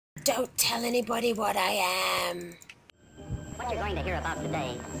Don't tell anybody what I am. What you're going to hear about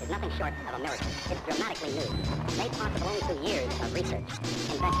today is nothing short of a miracle. It's dramatically new, made possible only through years of research,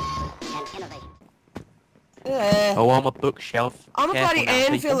 invention, and innovation. Oh, I'm a bookshelf. I'm a Careful bloody now,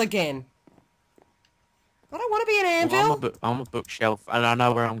 anvil people. again. I don't want to be an anvil. Well, I'm a bookshelf, and I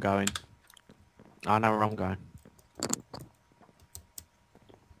know where I'm going. I know where I'm going.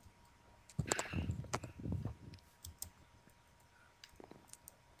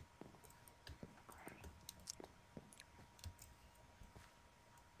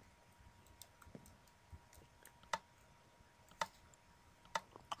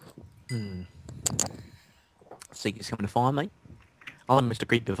 Seeker's coming to find me. I'm Mr.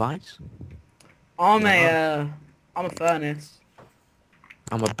 Creep Device. I'm a furnace.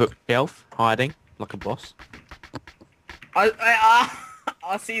 I'm a bookshelf, hiding like a boss. I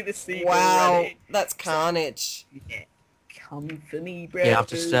see the sequel Wow, already. that's carnage. Yeah, come for me, bro. Yeah, I've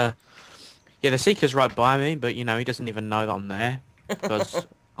just, yeah, the Seeker's right by me, but, you know, he doesn't even know that I'm there, because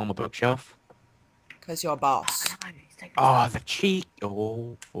I'm a bookshelf. Because you're a boss. Oh, the cheek!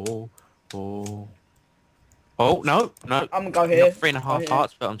 Oh, no. I'm gonna go here. Got 3.5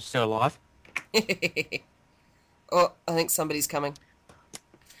 hearts, but I'm still alive. Oh, I think somebody's coming.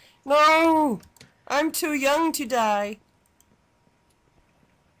 No! I'm too young to die.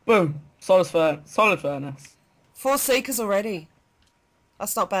 Boom. Solid furnace. 4 seekers already.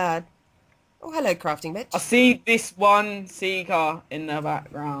 That's not bad. Oh, hello, crafting bitch. I see this one seeker in the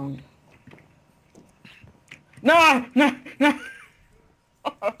background. No!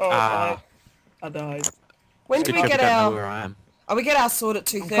 Oh, I died. When do Good we job get you don't know our... where I am. Oh, we get our sword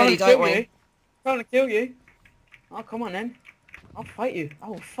at I'm 2:30, trying to don't kill we? you. I'm trying to kill you. Oh, come on then. I'll fight you. I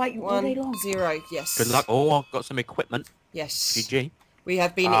will fight you all day long. 1-0, yes. Good luck. Oh, I've got some equipment. Yes. GG. We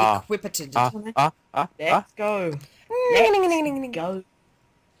have been Ah. equipped. Let's go. Let's go.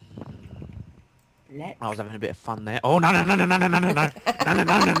 I was having a bit of fun there. Oh, no. No.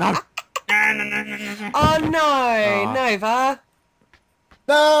 Oh no, Nova.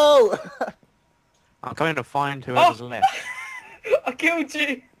 No! I'm coming to find whoever's left. I killed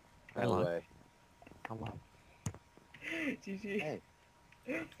you. No Hello. way. Hello. GG. Hey.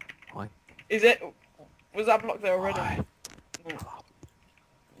 Hi. Is it? Was that block there already? Hi. No.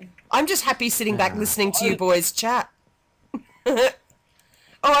 I'm just happy sitting back listening to you boys chat. Oh,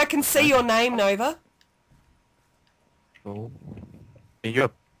 I can see your name, Nova. Oh.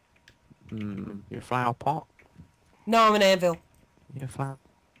 You're a flower pot? No, I'm an anvil. You're a flower?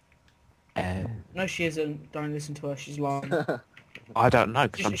 No, she isn't. Don't listen to her. She's lying. I don't know,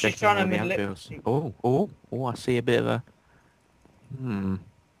 because I'm She's checking trying all to the manipulate. anvils. Oh, I see a bit of a...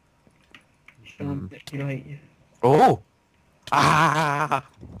 She's trying to manipulate you. Oh! Ah!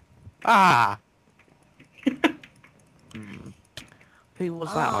 Who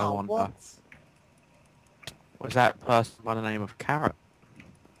was that, I wonder? What? Was that person by the name of Carrot?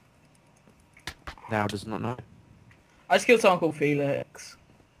 Now does not know. I just killed someone called Felix.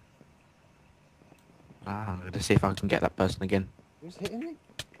 I'm going to see if I can get that person again. Who's hitting me?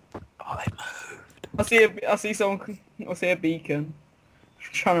 Oh, they moved. I see someone. I see a beacon.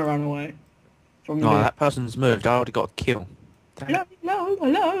 Trying to run away from No, me. that person's moved. I already got a kill. Damn it. Hello.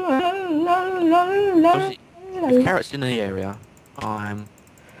 Obviously, if Carrot's in the area, I'm...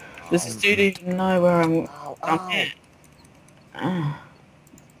 Does this dude even know where I'm? Ow, I'm ow. here. Ah.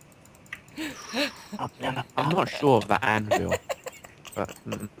 I'm not sure of that anvil. But,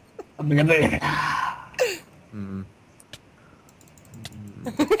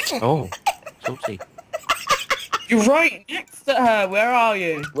 Oh, salty. You're right next to her. Where are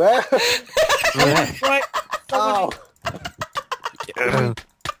you? Where? Yeah. Right. Ow! Are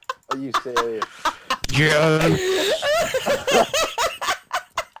you serious? Yeah.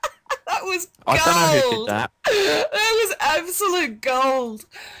 That was gold. I don't know who did that. That was absolute gold.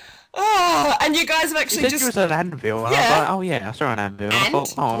 Oh, and you guys have You actually said just... you was an anvil, and I was Yeah. like, oh yeah, I saw an anvil. And I And?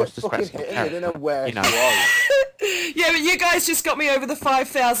 thought, oh, I You're was just fucking scratching hitting me. I Carrot. don't know where You know. you are. Yeah, but you guys just got me over the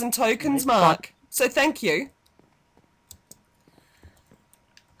 5,000 tokens mark. So thank you.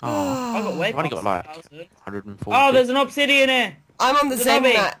 Oh, I got way I've only got like past 1,000. 140. Oh, there's an obsidian here. I'm on the There's Zen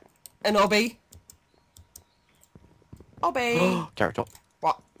Obby. mat. An obby. Obby. Carrot top.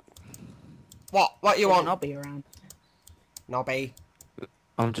 What you There's want? an obby around. Nobby.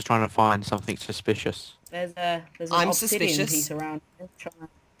 I'm just trying to find something suspicious. There's an I'm obsidian suspicious. piece around. Trying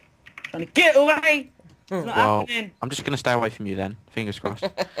to get away. It's not Well, happening. I'm just going to stay away from you then. Fingers crossed.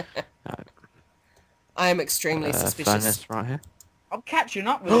 I am extremely suspicious. Furnace right here. I'm catching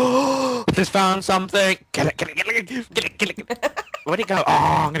up with you. Just found something. Get it. Where'd it go? Oh,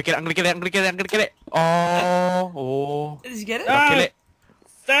 I'm gonna get it. Oh. Did you get it? Did I kill it?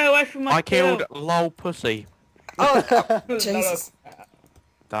 Stay go for my I kill. killed lol pussy. Oh, Jesus.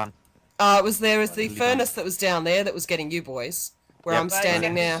 Done. It was there was the Really furnace that was down there that was getting you boys, where Yep. I'm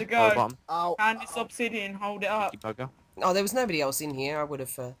standing now. To Oh, go. bottom. Ow. Hand this obsidian, hold it up. Bugger. Oh, there was nobody else in here. I would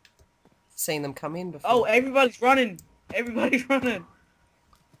have seen them come in before. Oh, everybody's running. Everybody's running.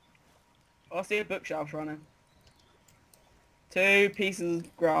 I see a bookshelf running. 2 pieces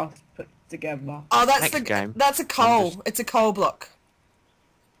of grass put together. Oh, that's Next game, that's a coal. just- It's a coal block.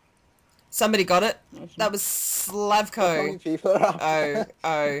 Somebody got it. Awesome. That was How Slavko. many people are up?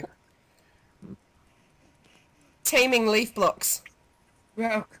 Oh. Teaming leaf blocks.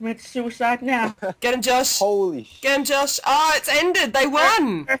 Well, commit suicide now. Get him, Josh. Holy shit. Get him, Josh. Oh, it's ended. They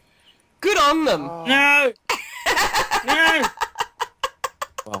won. Good on them. Oh. No! No!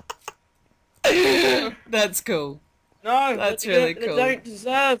 Well, That's cool. No! That's they really don't- cool. They don't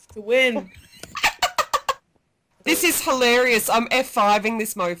deserve to win. This is hilarious. I'm F5ing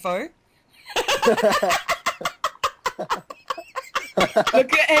this mofo.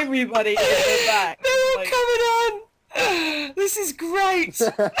 Look at everybody at the back. They're all Like, coming on. This is great.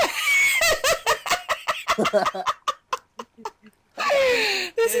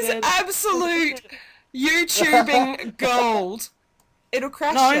 This is absolute YouTubing gold. It'll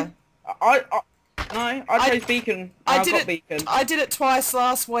crash No, you. I chose beacon. I got beacon. I did it twice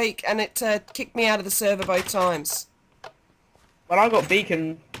last week, and it kicked me out of the server both times. Well, I got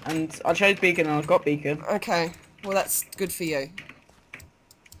beacon, and I chose beacon, and I got beacon. Okay, well that's good for you.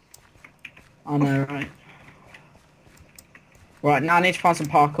 I know, right? Right, now I need to find some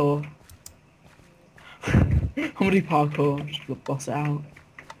parkour. I'm gonna do parkour. Just boss it out.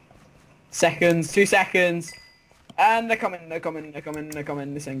 Seconds, 2 seconds. And they're coming, they're coming, they're coming, they're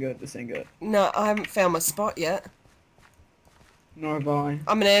coming. This ain't good, this ain't good. No, I haven't found my spot yet. Nor have I.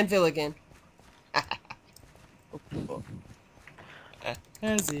 I'm an anvil again.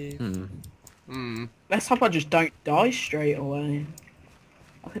 As if. Let's hope I just don't die straight away.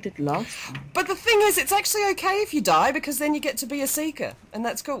 Like I did last time. But the thing is, it's actually okay if you die, because then you get to be a seeker, and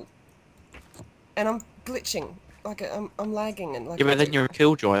that's cool. And I'm glitching, like I'm lagging, and like. yeah, but then you're a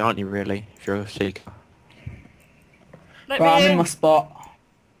killjoy, aren't you? Really, if you're a seeker. Let Right, me I'm in my spot.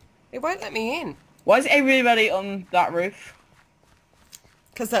 It won't let me in, Why is everybody on that roof?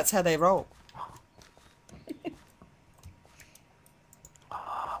 because that's how they roll.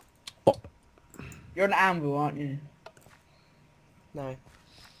 Bop. You're an anvil, aren't you? No.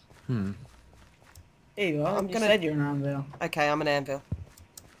 Hmm. Here you are. I'm You gonna- said you're an anvil. Okay, I'm an anvil.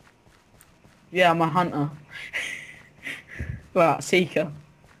 Yeah, I'm a hunter. Well, seeker.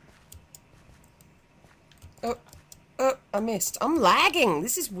 Oh, I missed. I'm lagging.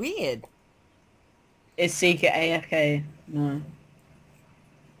 This is weird. Is seeker AFK? No.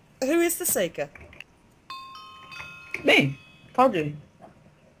 Who is the seeker? Me. Told you.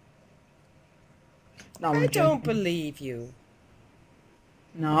 No, I'm I joking. don't believe you.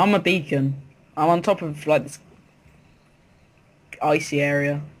 No, I'm a beacon. I'm on top of like this icy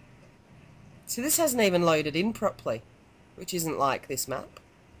area. So this hasn't even loaded in properly, which isn't like this map.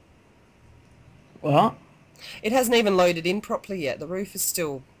 What? It hasn't even loaded in properly yet. The roof is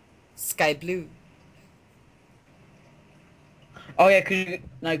still sky blue. Oh yeah,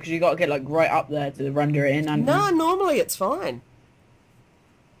 cause you gotta get like right up there to render it in. And No, normally it's fine.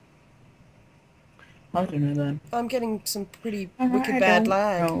 I don't know then. I'm getting some pretty I wicked bad don't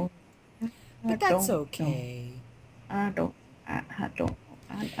lag. know. But that's okay. I don't.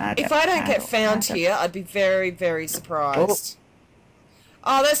 If I don't get found here, I'd be very, very surprised.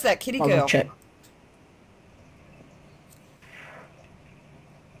 Oh, that's that kitty I'll girl. go check.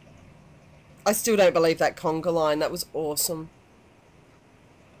 I still don't believe that conga line. That was awesome.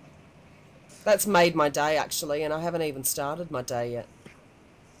 That's made my day, actually, and I haven't even started my day yet.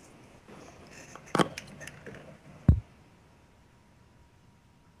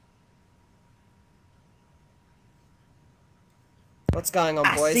 What's going on,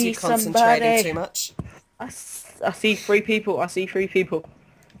 I boys? see You concentrating somebody. too much? I see 3 people. I see 3 people.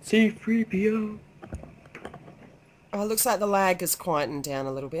 See 3 people. Oh, it looks like the lag has quietened down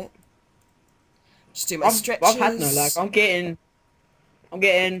a little bit. Just do my stretches. I've had no lag. I'm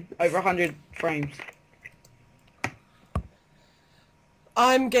getting over 100 frames.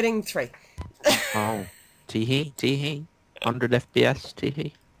 I'm getting 3. Oh, tee hee, 100 FPS, tee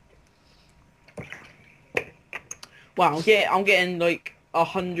hee. Wow, I'm getting like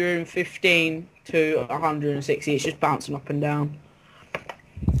 115 to 160. It's just bouncing up and down.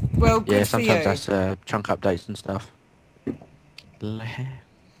 Well, good Yeah, for you. sometimes that's chunk updates and stuff.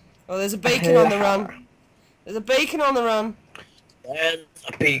 Oh, there's a beacon on the run. There's a beacon on the run. There's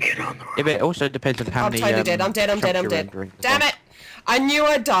a beacon on the Yeah, but it also depends on how I'm many. totally dead. I'm dead. I'm dead. I'm jumps you're dead. rendering as Damn well. it! I knew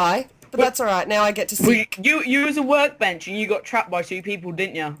I'd die, but that's all right. Now I get to see. You was a workbench and you got trapped by 2 people,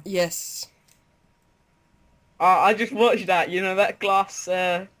 didn't you? Yes. I just watched that. You know that glass.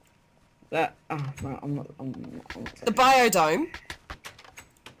 That. Oh no, I'm not. The biodome.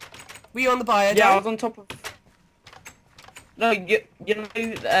 Were you on the biodome? Yeah, I was on top of. No, you know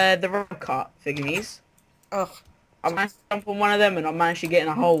the rock cart thingies. Ugh. I managed to jump on one of them and I managed to get in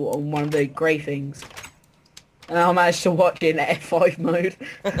a hole on one of the grey things. And I managed to watch it in F5 mode.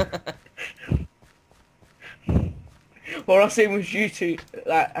 All I seen was you two,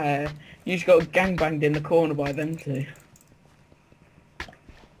 that, you just got gangbanged in the corner by them two.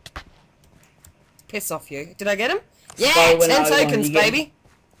 Piss off you. Did I get him? Yeah, So when 10 I won, tokens, you get baby.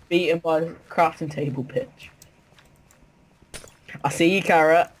 Beaten by the crafting table pitch. I see you,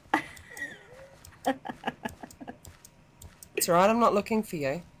 Carrot. It's alright, I'm not looking for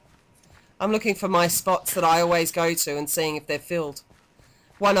you. I'm looking for my spots that I always go to and seeing if they're filled.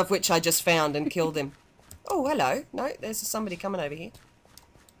 One of which I just found and killed him. Oh, hello. No, there's somebody coming over here.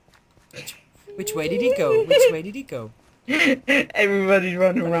 Which way did he go? Which way did he go? Everybody's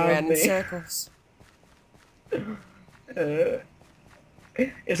running Running around around in me. circles.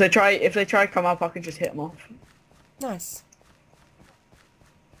 If they try to come up, I can just hit them off. Nice.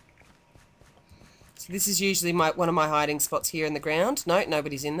 So this is usually one of my hiding spots here in the ground. No,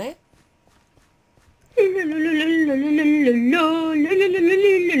 nobody's in there.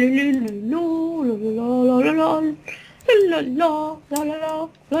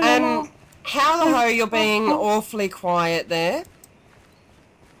 How the ho, you're being awfully quiet there.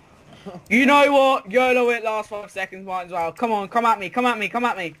 You know what? YOLO it last 5 seconds, might as well. Come on, come at me, come at me, come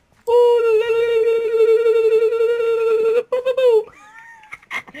at me.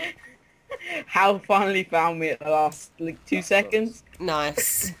 Hal finally found me at the last, like, 2 seconds.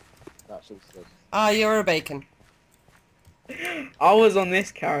 Nice. That's just good. Ah, you're a bacon. I was on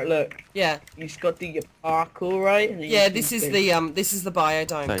this carrot, look. Yeah. You just got to do your parkour, right? And then Yeah, you this can is spin. the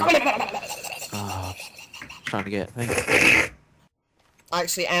biodome. Oh, trying to get a thing. I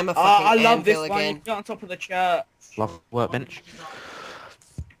actually am a Oh, fucking I love this anvil one. again. You get on top of the church. Love workbench.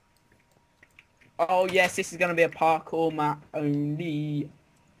 Oh yes, this is gonna be a parkour map only.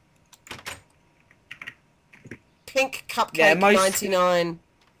 Pink Cupcake Yeah, most- 99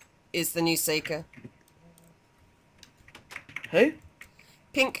 is the new seeker. Who?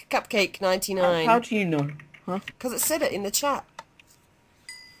 Pink Cupcake How 99. do you know? Huh? Because it said it in the chat.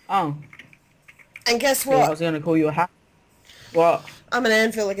 Oh, And guess yeah, I what? was gonna call you a hat. What? I'm an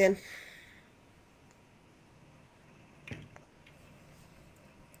anvil again.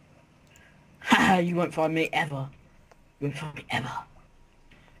 Haha, you won't find me ever. You won't find me ever.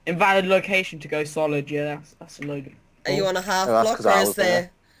 Invalid location to go solid. Yeah, that's a load. Are you on a half Oh, that's block 'cause or I is was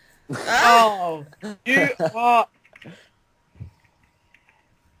there. there? Ah! Oh, you are.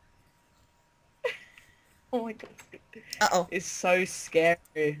 Oh my god. Uh-oh. It's so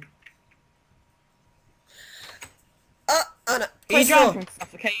scary. Oh no. He Press drowned door. from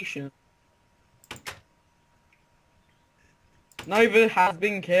suffocation. Nova has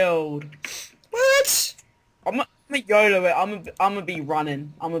been killed. What? I'm a YOLO it. I'm gonna be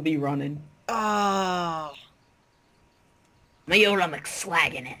running. I'm gonna be running. Oh. I'm a YOLO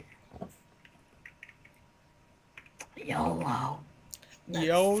McSwagging it. YOLO.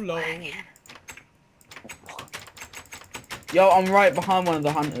 YOLO. Yo, I'm right behind one of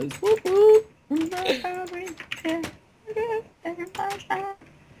the hunters. Whoop, whoop.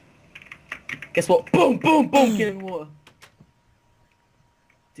 Guess what? Boom, boom, boom. Get in the water.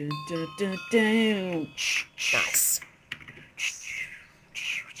 Dun, dun, dun, dun. Nice.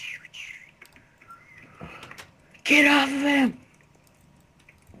 Get off of him!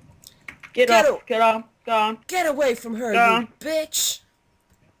 Get Get off! o- Get off! Go on! Get away from her, Yeah. you bitch.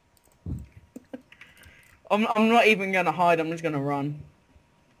 I'm not even gonna hide. I'm just gonna run,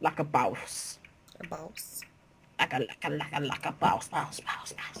 like a boss, A boss. like a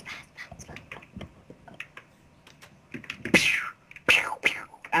boss. Pew, pew, pew.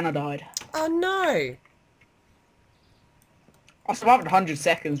 And I died. Oh no. I survived 100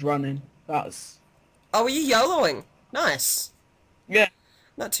 seconds running. That was Oh, were you YOLOing? Nice. yeah.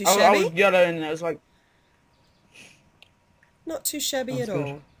 Not too I shabby. was yellow and it was like Not too shabby That's at good.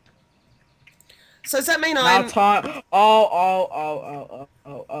 all. So does that mean now I'm... time. Oh.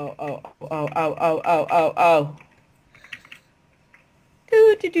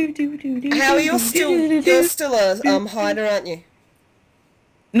 How are you still... You're still a hider, aren't you?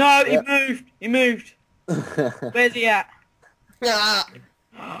 No, Yep. he moved. He moved. Where's he at? Ah.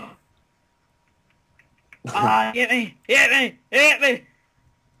 Ah, hit me! Hit me! Hit me!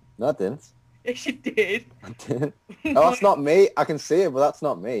 No, I didn't. Yes, you did. I didn't. Oh, that's not me. I can see it, but that's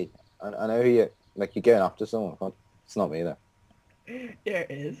not me. I know who you like. You're going after someone. It's not me though. Yeah,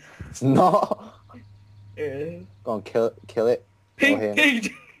 it is. It's not. It is. Go on, kill it. Pink him.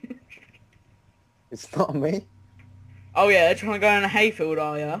 pig. It's not me. Oh yeah, they're trying to go in a hayfield,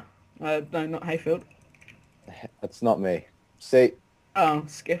 are ya? No, not hayfield. It's not me. See. Oh,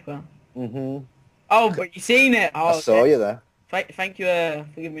 skipper. Mhm. Oh, but you seen it. Oh, I saw you there. Thank you for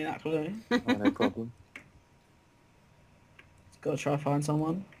giving me that clue. Oh, no problem. Just gotta try to find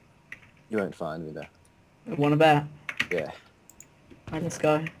someone. You won't find me there. Want a bet? Yeah. Right, let's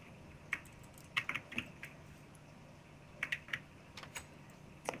go.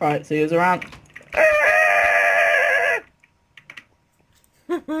 Right, so he was around.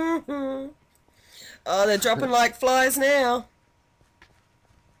 Oh, they're dropping like flies now.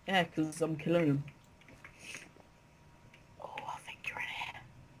 Yeah, because I'm killing him. Oh, I think you're in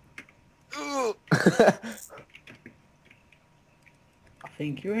here. I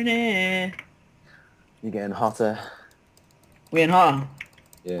think you're in here. You're getting hotter. We in hot?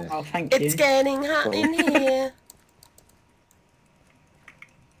 Yeah. Oh, thank you. It's getting hot in here.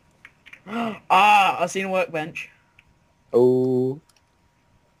 Ah, I've seen a workbench. Oh.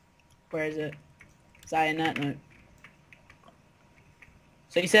 Where is it? Is that in that note?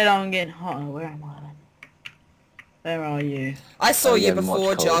 So you said I'm getting hotter. Where am I then? Where are you? I saw I'm you getting much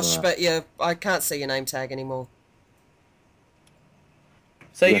before, colder Josh, now. but I can't see your name tag anymore.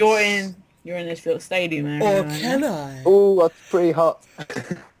 So Yes. you're in this little stadium area. Or right? can I? Oh, that's pretty hot.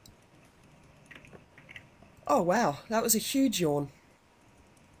 Oh wow, that was a huge yawn.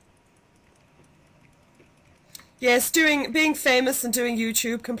 Yes, being famous and doing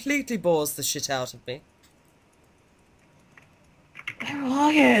YouTube completely bores the shit out of me. Where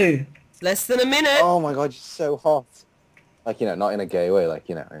are you? Less than a minute. Oh my god, you're so hot. Like, you know, not in a gay way, like,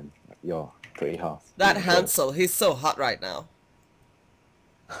 you know, you're pretty hot. That Yeah. Hansel, he's so hot right now.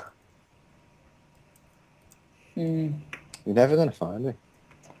 Hmm. You're never gonna find me.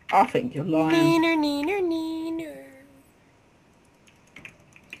 I think you're lying. Neener, neener, neener.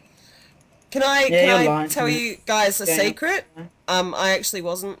 Can I you're lying tell to you guys a Yeah. secret? I actually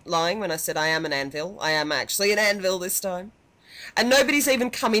wasn't lying when I said I am an anvil. I am actually an anvil this time. And nobody's even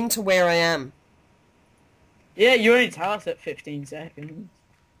come into where I am. Yeah, you only tell us at 15 seconds.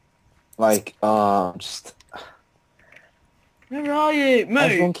 Like, just... Where are you?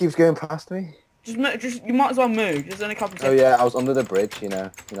 Everyone Move. keeps going past me. Just you might as well move. There's only a couple of Oh seconds. yeah, I was under the bridge, you know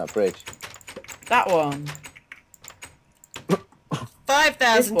that bridge. That one.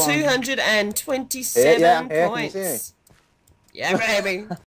 5,227 Yeah, can you see me? points. Yeah, baby.